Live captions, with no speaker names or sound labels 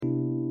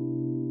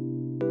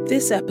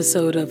This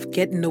episode of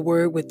Get in the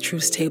Word with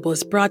Truth Table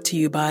is brought to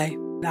you by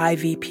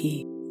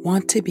IVP.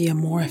 Want to be a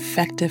more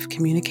effective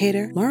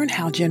communicator? Learn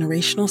how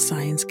generational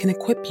science can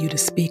equip you to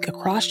speak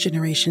across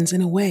generations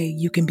in a way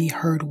you can be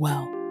heard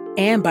well.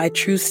 And by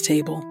Truth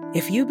Table.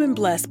 If you've been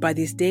blessed by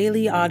these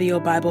daily audio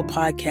Bible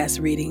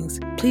podcast readings,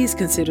 please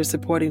consider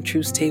supporting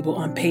Truth Table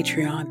on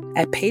Patreon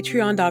at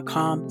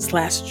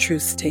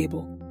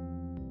patreon.com/truthstable.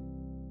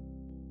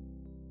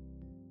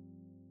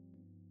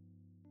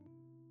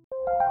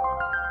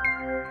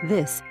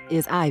 This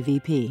is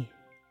IVP.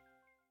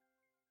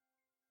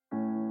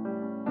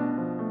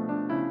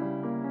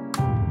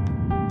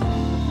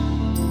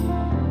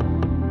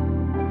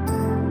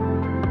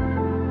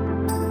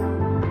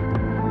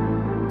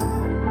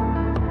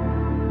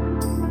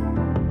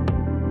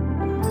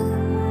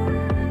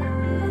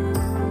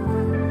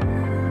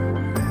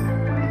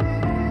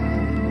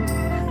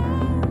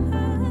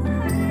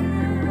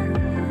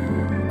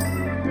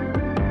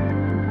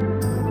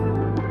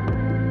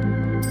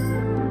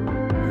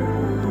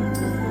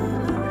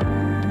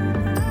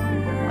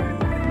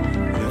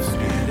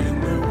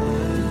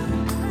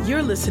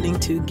 You're listening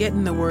to Get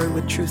in the Word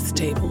with Truth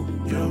Table.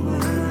 Your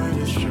word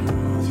is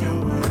truth,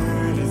 your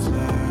word is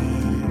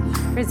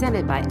life.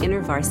 Presented by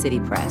InterVarsity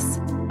Press.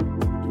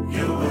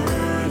 Your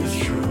word is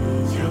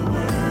truth, your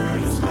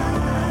word is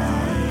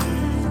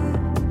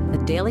life. A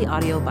daily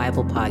audio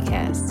Bible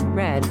podcast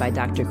read by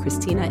Dr.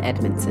 Christina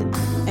Edmondson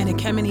And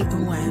Ekemini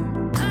Uwan.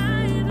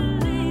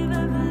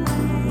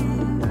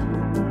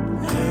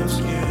 Let's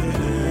get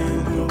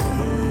in the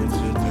word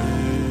today.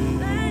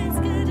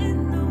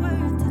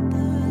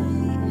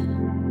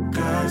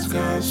 God's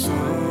got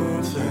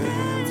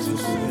something to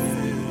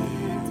say.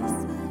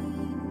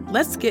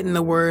 Let's get in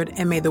the Word,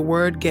 and may the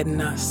Word get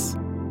in us.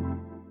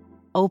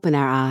 Open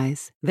our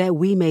eyes that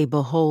we may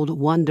behold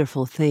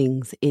wonderful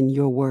things in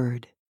your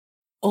word.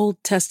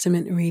 Old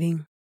Testament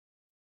reading.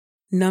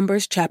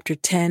 Numbers chapter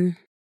 10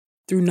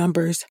 through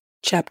Numbers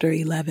chapter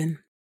 11.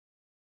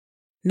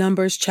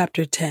 Numbers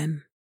chapter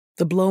 10.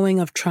 The blowing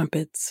of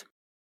trumpets.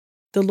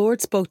 The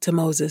Lord spoke to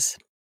Moses,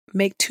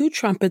 "Make 2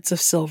 trumpets of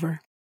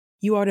silver.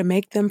 You are to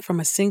make them from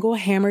a single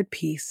hammered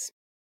piece.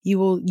 You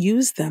will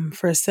use them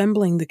for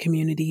assembling the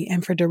community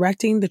and for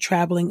directing the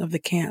traveling of the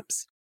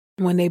camps.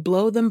 When they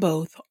blow them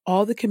both,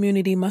 all the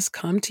community must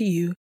come to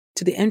you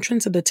to the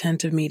entrance of the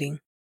tent of meeting.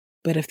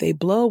 But if they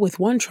blow with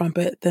 1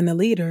 trumpet, then the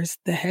leaders,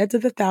 the heads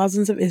of the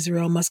thousands of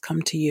Israel, must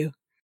come to you.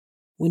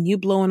 When you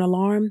blow an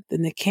alarm,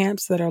 then the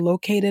camps that are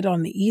located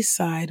on the east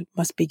side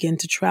must begin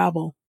to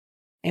travel.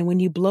 And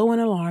when you blow an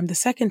alarm the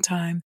second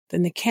time,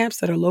 then the camps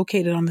that are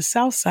located on the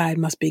south side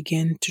must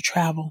begin to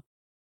travel.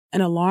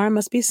 An alarm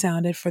must be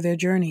sounded for their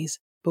journeys,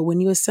 but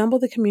when you assemble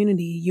the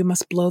community, you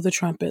must blow the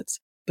trumpets,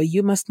 but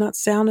you must not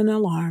sound an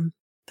alarm.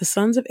 The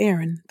sons of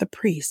Aaron, the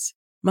priests,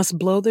 must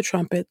blow the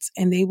trumpets,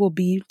 and they will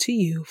be to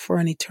you for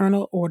an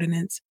eternal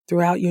ordinance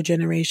throughout your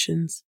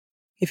generations.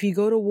 If you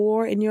go to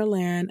war in your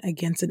land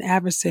against an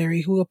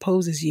adversary who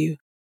opposes you,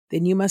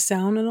 then you must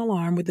sound an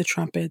alarm with the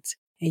trumpets,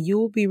 and you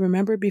will be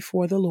remembered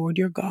before the Lord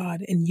your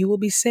God, and you will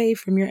be saved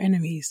from your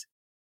enemies.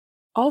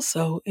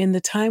 Also, in the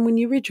time when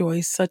you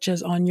rejoice, such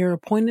as on your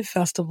appointed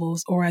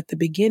festivals or at the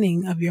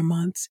beginning of your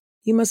months,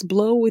 you must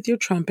blow with your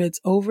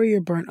trumpets over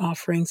your burnt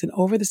offerings and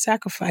over the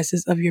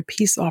sacrifices of your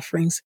peace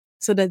offerings,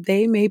 so that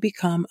they may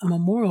become a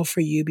memorial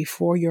for you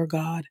before your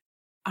God.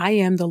 I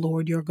am the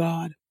Lord your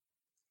God."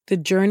 The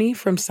journey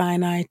from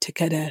Sinai to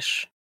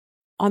Kadesh.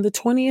 On the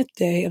 20th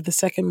day of the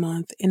 2nd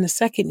month, in the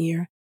 2nd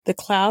year, the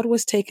cloud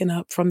was taken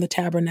up from the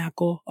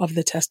tabernacle of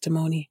the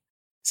testimony.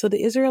 So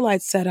the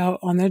Israelites set out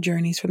on their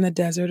journeys from the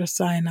desert of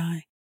Sinai,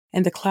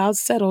 and the cloud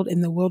settled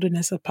in the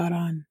wilderness of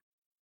Paran.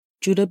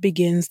 Judah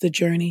begins the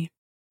journey.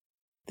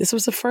 This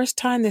was the first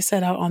time they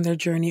set out on their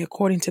journey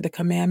according to the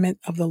commandment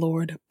of the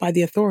Lord by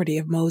the authority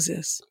of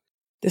Moses.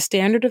 The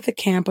standard of the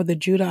camp of the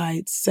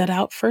Judahites set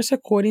out first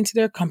according to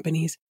their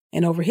companies,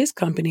 and over his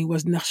company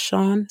was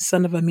Nachshon,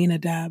 son of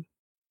Aminadab.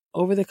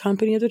 Over the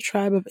company of the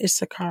tribe of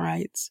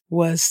Issacharites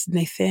was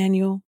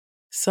Nathaniel,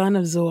 son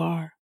of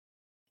Zoar.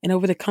 And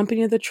over the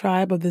company of the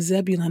tribe of the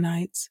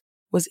Zebulunites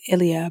was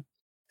Eliab,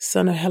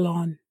 son of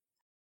Helon.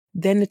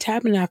 Then the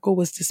tabernacle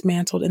was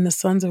dismantled, and the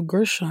sons of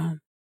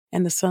Gershon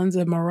and the sons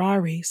of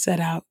Merari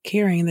set out,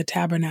 carrying the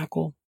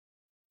tabernacle.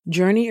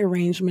 Journey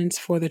arrangements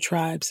for the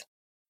tribes.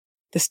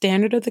 The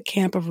standard of the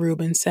camp of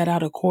Reuben set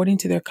out according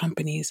to their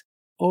companies.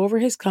 Over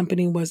his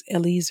company was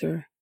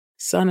Eliezer,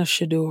 son of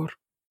Shedeur.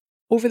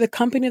 Over the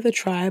company of the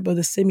tribe of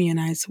the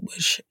Simeonites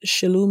was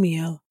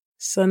Shelumiel,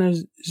 son of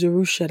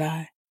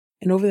Zerushadai.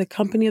 And over the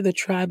company of the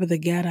tribe of the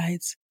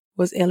Gadites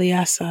was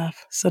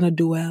Eliasaph, son of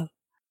Duel.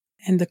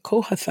 And the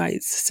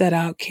Kohathites set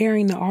out,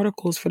 carrying the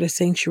articles for the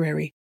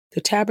sanctuary.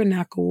 The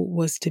tabernacle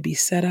was to be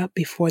set up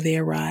before they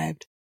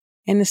arrived.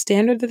 And the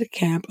standard of the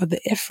camp of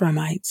the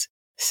Ephraimites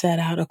set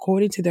out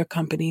according to their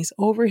companies.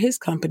 Over his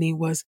company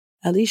was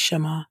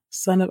Elishama,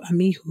 son of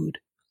Ammihud.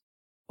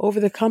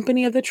 Over the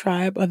company of the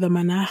tribe of the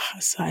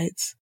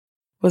Manahassites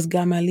was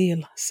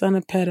Gamaliel, son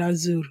of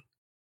Pedazur.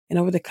 And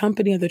over the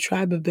company of the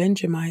tribe of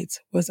Benjamites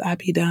was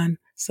Abidan,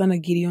 son of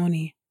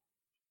Gideoni.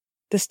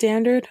 The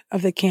standard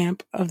of the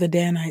camp of the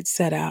Danites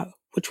set out,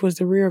 which was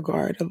the rear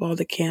guard of all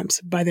the camps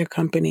by their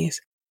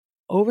companies.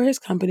 Over his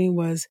company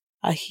was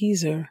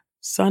Ahiezer,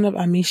 son of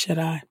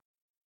Ammishaddai.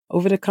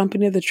 Over the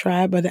company of the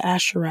tribe of the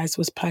Asherites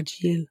was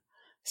Pagiel,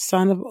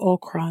 son of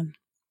Okran.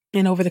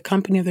 And over the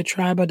company of the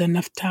tribe of the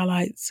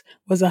Naphtalites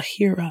was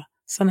Ahira,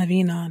 son of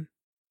Enan.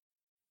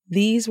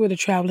 These were the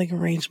traveling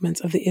arrangements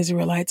of the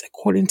Israelites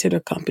according to their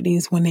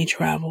companies when they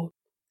traveled.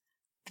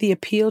 The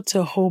appeal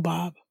to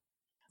Hobab.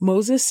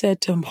 Moses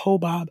said to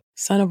Hobab,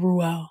 son of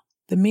Ruel,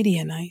 the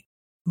Midianite,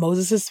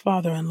 Moses'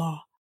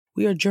 father-in-law,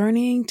 "We are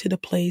journeying to the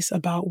place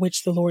about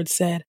which the Lord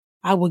said,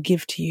 'I will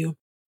give to you.'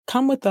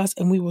 Come with us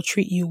and we will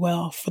treat you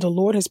well, for the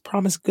Lord has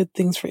promised good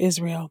things for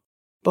Israel."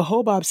 But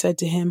Hobab said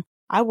to him,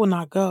 "I will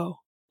not go,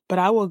 but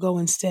I will go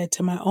instead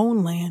to my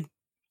own land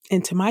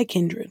and to my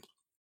kindred."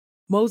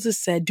 Moses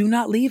said, "Do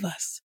not leave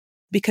us,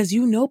 because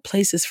you know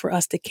places for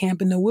us to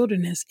camp in the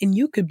wilderness, and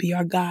you could be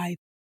our guide.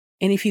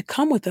 And if you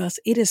come with us,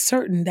 it is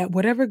certain that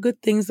whatever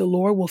good things the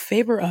Lord will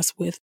favor us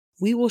with,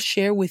 we will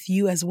share with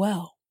you as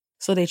well."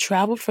 So they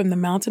traveled from the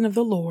mountain of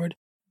the Lord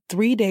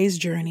 3 days'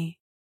 journey,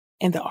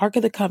 and the ark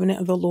of the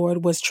covenant of the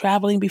Lord was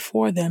traveling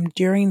before them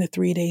during the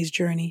 3 days'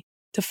 journey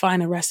to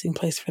find a resting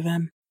place for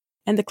them.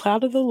 And the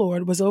cloud of the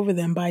Lord was over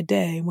them by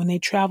day when they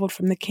traveled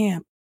from the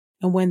camp.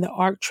 And when the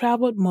ark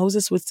traveled,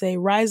 Moses would say,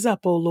 "Rise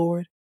up, O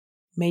Lord.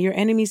 May your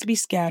enemies be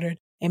scattered,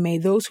 and may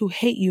those who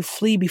hate you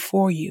flee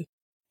before you."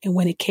 And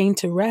when it came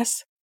to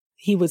rest,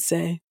 he would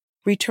say,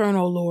 "Return,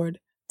 O Lord,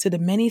 to the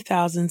many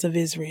thousands of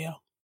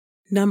Israel."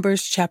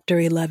 Numbers chapter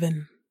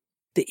 11.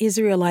 The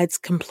Israelites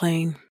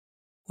complain.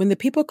 When the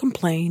people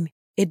complain,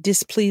 it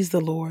displeased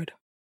the Lord.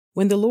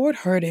 When the Lord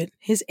heard it,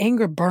 his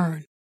anger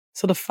burned.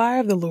 So the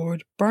fire of the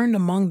Lord burned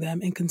among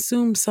them and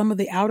consumed some of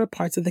the outer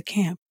parts of the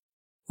camp.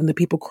 When the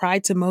people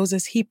cried to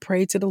Moses, he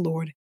prayed to the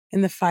Lord,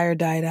 and the fire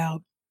died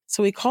out.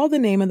 So he called the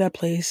name of that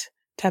place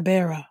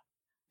Taberah,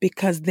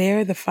 because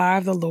there the fire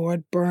of the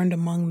Lord burned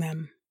among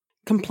them.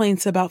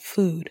 Complaints about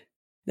food.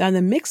 Now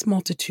the mixed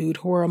multitude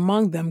who were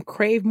among them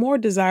craved more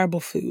desirable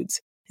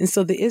foods, and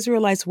so the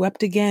Israelites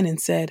wept again and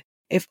said,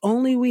 "If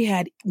only we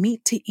had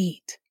meat to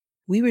eat.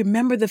 We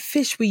remember the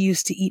fish we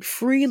used to eat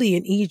freely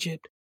in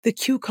Egypt, the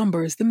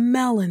cucumbers, the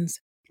melons,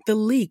 the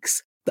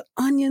leeks, the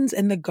onions,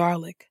 and the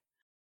garlic.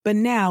 But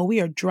now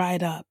we are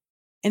dried up,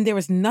 and there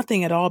is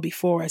nothing at all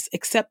before us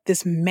except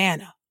this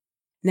manna."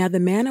 Now the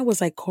manna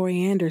was like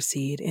coriander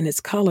seed, and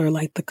its color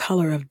like the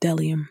color of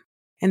bdellium.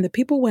 And the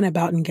people went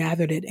about and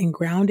gathered it, and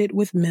ground it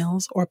with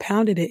mills, or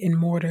pounded it in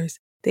mortars.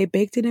 They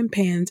baked it in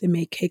pans and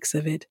made cakes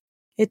of it.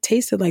 It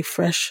tasted like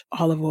fresh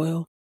olive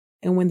oil.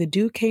 And when the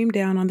dew came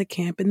down on the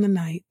camp in the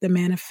night, the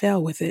manna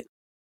fell with it.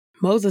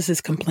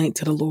 Moses' complaint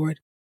to the Lord.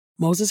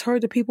 Moses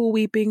heard the people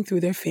weeping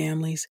through their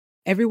families,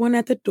 everyone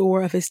at the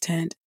door of his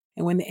tent.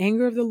 And when the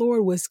anger of the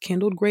Lord was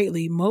kindled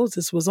greatly,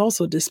 Moses was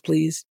also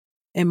displeased.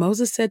 And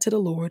Moses said to the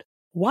Lord,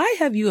 "Why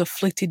have you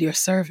afflicted your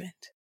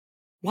servant?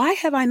 Why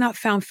have I not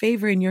found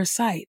favor in your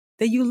sight,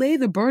 that you lay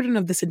the burden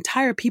of this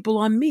entire people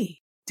on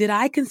me? Did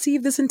I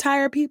conceive this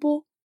entire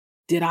people?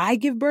 Did I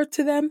give birth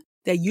to them,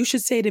 that you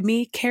should say to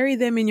me, 'Carry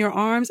them in your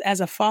arms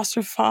as a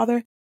foster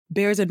father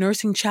bears a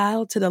nursing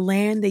child to the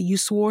land that you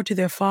swore to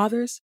their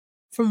fathers?'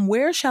 From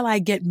where shall I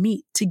get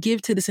meat to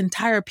give to this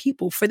entire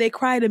people? For they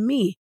cry to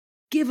me,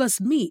 'Give us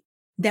meat,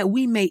 that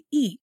we may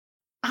eat.'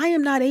 I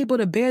am not able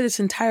to bear this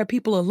entire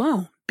people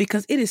alone,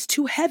 because it is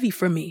too heavy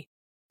for me.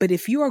 But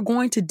if you are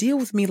going to deal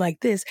with me like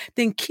this,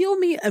 then kill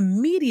me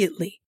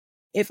immediately.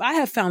 If I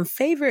have found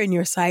favor in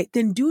your sight,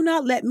 then do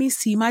not let me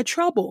see my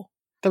trouble."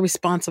 The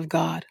response of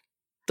God.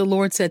 The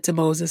Lord said to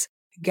Moses,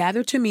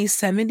 "Gather to me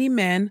 70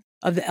 men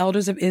of the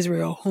elders of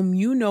Israel, whom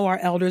you know are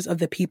elders of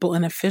the people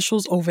and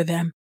officials over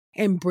them,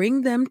 and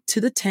bring them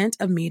to the tent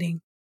of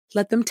meeting.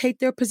 Let them take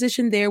their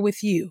position there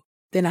with you.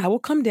 Then I will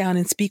come down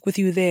and speak with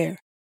you there.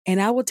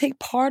 And I will take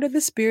part of the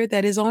spirit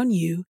that is on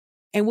you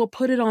and will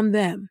put it on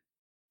them.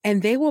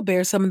 And they will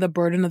bear some of the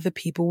burden of the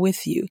people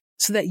with you,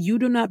 so that you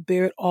do not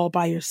bear it all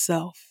by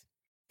yourself.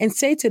 And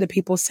say to the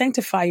people,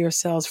 'Sanctify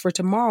yourselves, for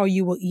tomorrow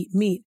you will eat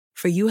meat.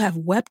 For you have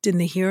wept in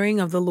the hearing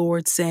of the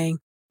Lord, saying,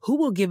 Who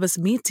will give us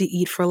meat to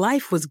eat? For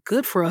life was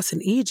good for us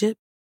in Egypt.'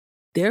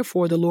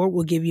 Therefore the Lord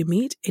will give you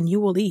meat, and you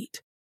will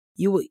eat.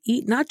 You will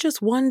eat not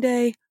just 1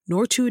 day,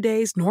 nor 2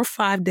 days, nor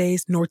 5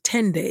 days, nor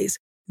 10 days,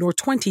 nor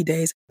 20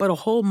 days, but a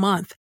whole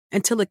month,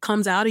 until it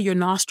comes out of your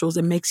nostrils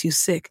and makes you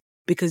sick,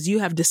 because you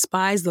have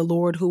despised the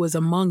Lord who is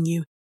among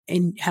you,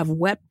 and have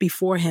wept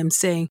before him,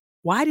 saying,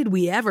 'Why did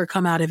we ever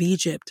come out of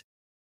Egypt?'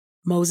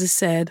 Moses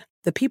said,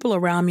 'The people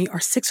around me are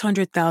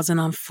 600,000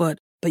 on foot,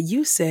 but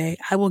you say,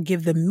 I will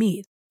give them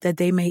meat, that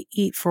they may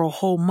eat for a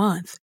whole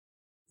month.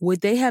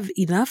 Would they have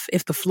enough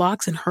if the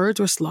flocks and herds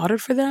were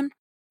slaughtered for them?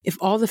 If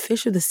all the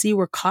fish of the sea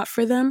were caught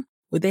for them,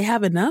 would they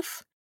have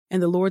enough?'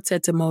 And the Lord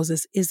said to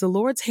Moses, 'Is the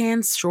Lord's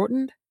hand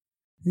shortened?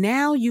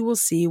 Now you will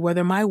see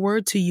whether my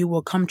word to you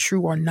will come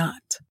true or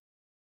not.'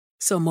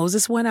 So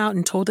Moses went out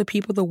and told the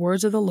people the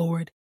words of the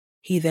Lord.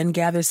 He then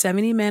gathered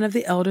 70 men of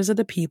the elders of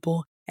the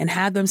people and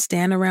had them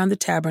stand around the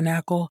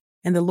tabernacle.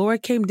 And the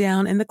Lord came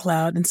down in the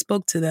cloud and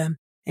spoke to them.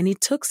 And he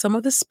took some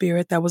of the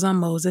spirit that was on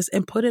Moses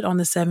and put it on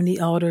the 70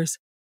 elders.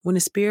 When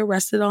the spirit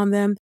rested on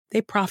them,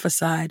 they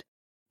prophesied,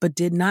 but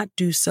did not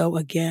do so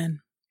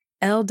again.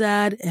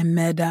 Eldad and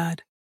Medad.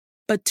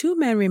 But 2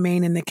 men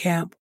remained in the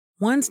camp.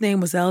 One's name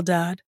was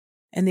Eldad,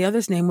 and the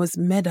other's name was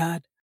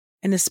Medad,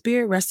 and the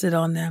spirit rested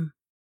on them.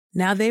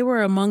 Now they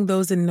were among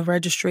those in the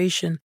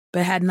registration,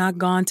 but had not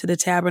gone to the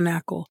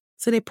tabernacle.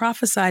 So they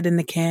prophesied in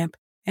the camp,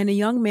 and a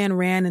young man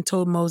ran and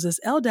told Moses,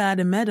 Eldad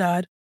and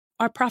Medad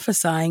are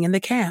prophesying in the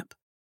camp.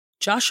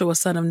 Joshua,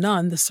 son of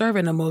Nun, the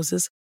servant of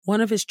Moses,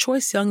 one of his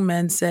choice young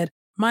men, said,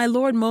 My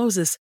lord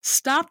Moses,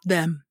 stop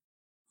them.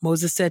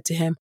 Moses said to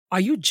him, Are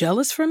you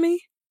jealous for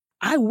me?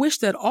 I wish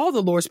that all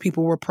the Lord's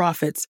people were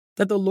prophets,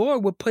 that the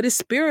Lord would put his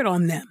spirit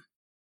on them.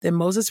 Then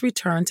Moses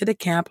returned to the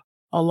camp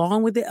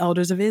along with the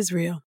elders of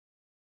Israel.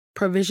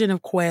 Provision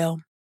of quail.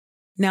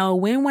 Now a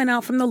wind went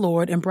out from the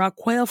Lord and brought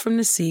quail from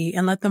the sea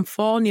and let them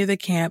fall near the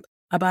camp,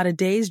 about a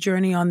day's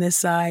journey on this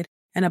side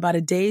and about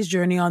a day's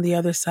journey on the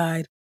other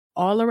side,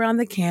 all around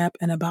the camp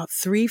and about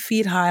 3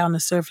 feet high on the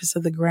surface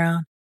of the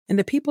ground. And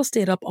the people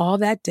stayed up all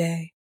that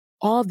day,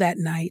 all that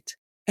night,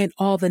 and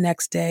all the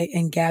next day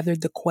and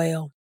gathered the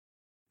quail.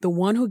 The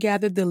one who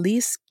gathered the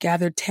least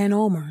gathered 10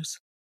 omers,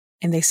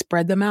 and they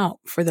spread them out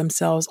for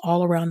themselves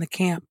all around the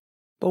camp.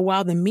 But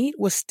while the meat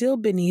was still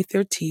beneath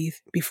their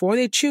teeth, before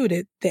they chewed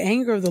it, the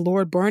anger of the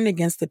Lord burned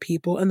against the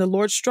people, and the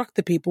Lord struck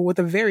the people with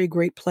a very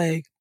great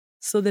plague.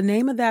 So the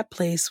name of that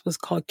place was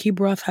called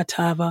Kibroth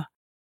Hattava,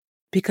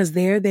 because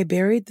there they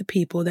buried the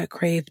people that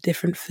craved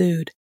different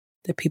food.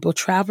 The people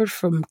traveled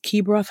from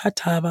Kibroth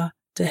Hattava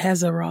to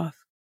Hazeroth,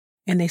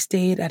 and they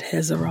stayed at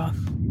Hazeroth.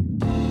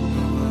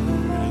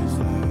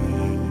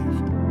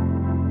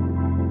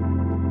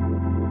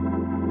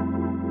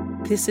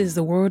 This is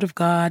the word of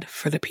God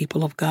for the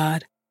people of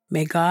God.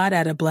 May God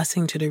add a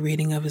blessing to the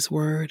reading of his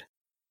word.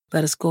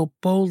 Let us go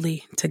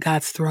boldly to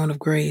God's throne of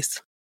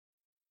grace.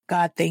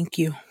 God, thank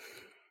you.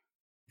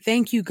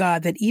 Thank you,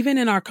 God, that even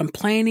in our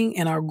complaining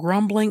and our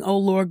grumbling, O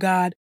Lord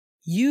God,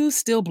 you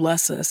still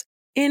bless us.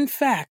 In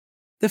fact,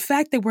 the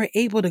fact that we're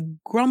able to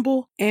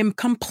grumble and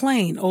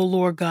complain, O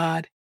Lord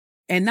God,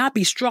 and not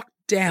be struck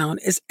down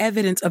is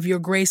evidence of your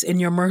grace and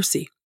your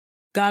mercy.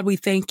 God, we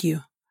thank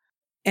you.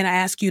 And I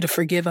ask you to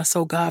forgive us,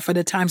 O God, for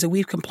the times that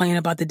we've complained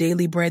about the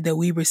daily bread that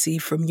we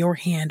receive from your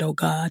hand, O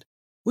God.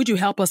 Would you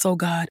help us, O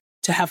God,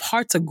 to have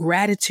hearts of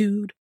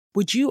gratitude?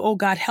 Would you, O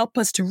God, help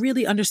us to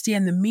really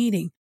understand the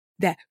meaning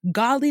that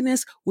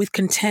godliness with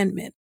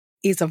contentment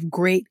is of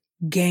great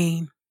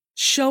gain?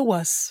 Show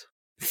us,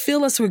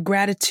 fill us with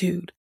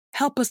gratitude.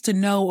 Help us to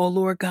know, O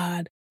Lord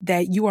God,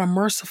 that you are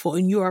merciful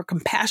and you are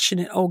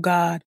compassionate, O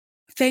God.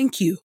 Thank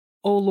you,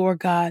 O Lord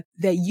God,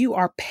 that you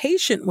are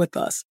patient with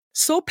us.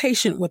 So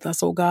patient with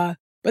us, oh God.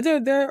 But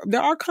there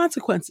are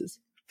consequences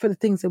for the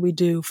things that we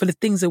do, for the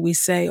things that we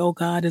say, oh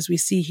God, as we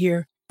see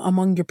here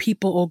among your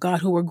people, oh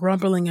God, who are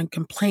grumbling and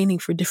complaining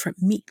for different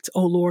meats,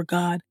 oh Lord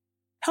God.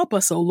 Help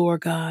us, oh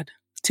Lord God,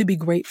 to be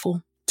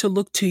grateful, to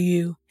look to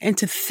you, and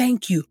to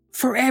thank you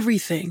for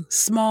everything,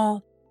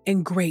 small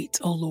and great,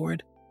 oh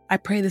Lord. I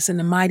pray this in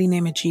the mighty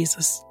name of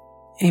Jesus.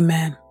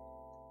 Amen.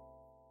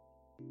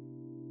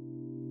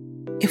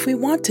 If we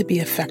want to be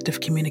effective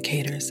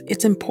communicators,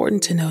 it's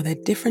important to know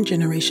that different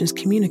generations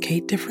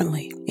communicate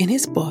differently. In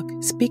his book,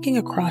 Speaking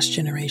Across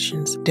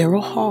Generations,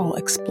 Daryl Hall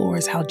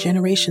explores how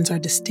generations are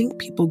distinct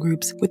people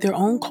groups with their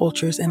own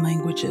cultures and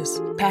languages.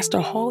 Pastor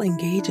Hall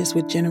engages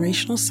with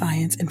generational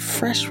science and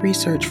fresh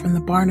research from the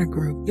Barna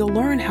Group. You'll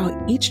learn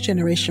how each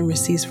generation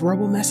receives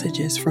verbal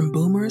messages from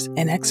boomers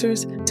and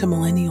Xers to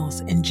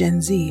millennials and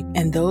Gen Z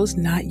and those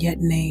not yet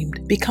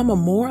named. Become a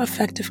more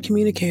effective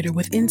communicator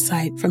with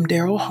insight from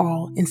Daryl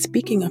Hall in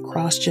Speaking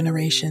Across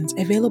Generations,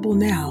 available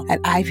now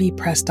at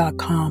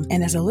ivpress.com.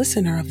 And as a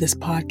listener of this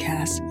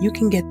podcast, you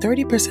can get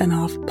 30%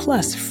 off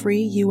plus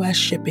free U.S.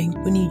 shipping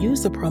when you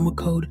use the promo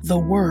code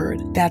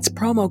THEWORD. That's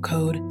promo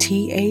code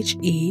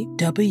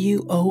THEWORD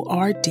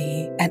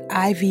at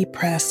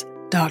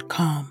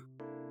ivpress.com.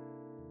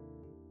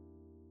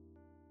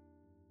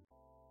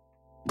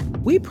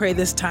 We pray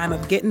this time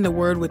of Getting the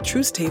Word with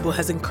Truth Table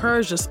has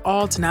encouraged us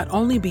all to not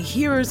only be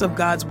hearers of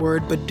God's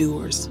word, but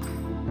doers.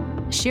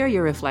 Share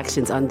your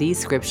reflections on these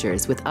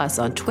scriptures with us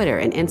on Twitter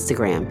and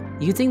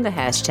Instagram using the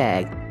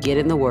hashtag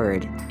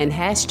 #GetInTheWord and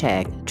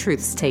hashtag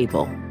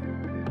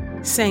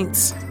 #TruthsTable.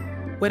 Saints,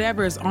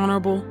 whatever is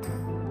honorable,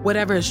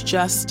 whatever is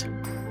just,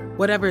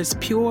 whatever is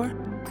pure,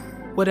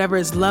 whatever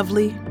is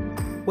lovely,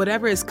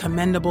 whatever is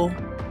commendable,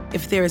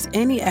 if there is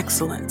any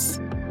excellence,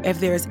 if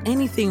there is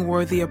anything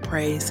worthy of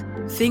praise,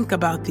 think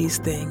about these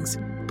things,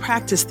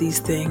 practice these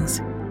things,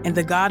 and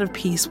the God of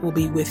peace will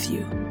be with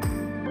you.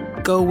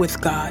 Go with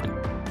God.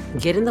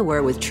 Get in the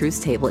Word with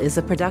Truth's Table is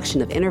a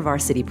production of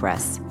InterVarsity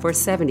Press. For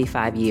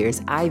 75 years,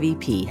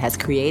 IVP has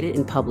created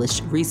and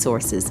published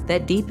resources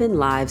that deepen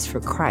lives for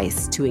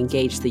Christ to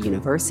engage the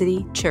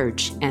university,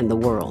 church, and the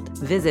world.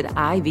 Visit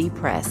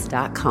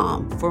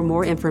ivpress.com for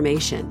more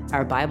information.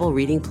 Our Bible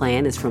reading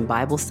plan is from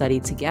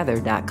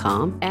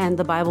BibleStudyTogether.com, and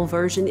the Bible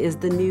version is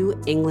the New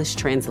English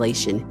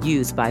Translation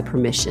used by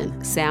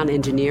permission. Sound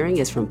engineering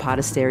is from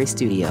Podastery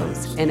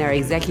Studios, and our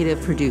executive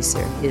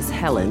producer is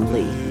Helen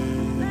Lee.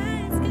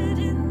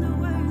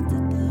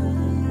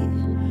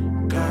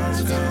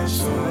 God's got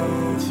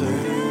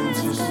something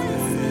to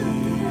say.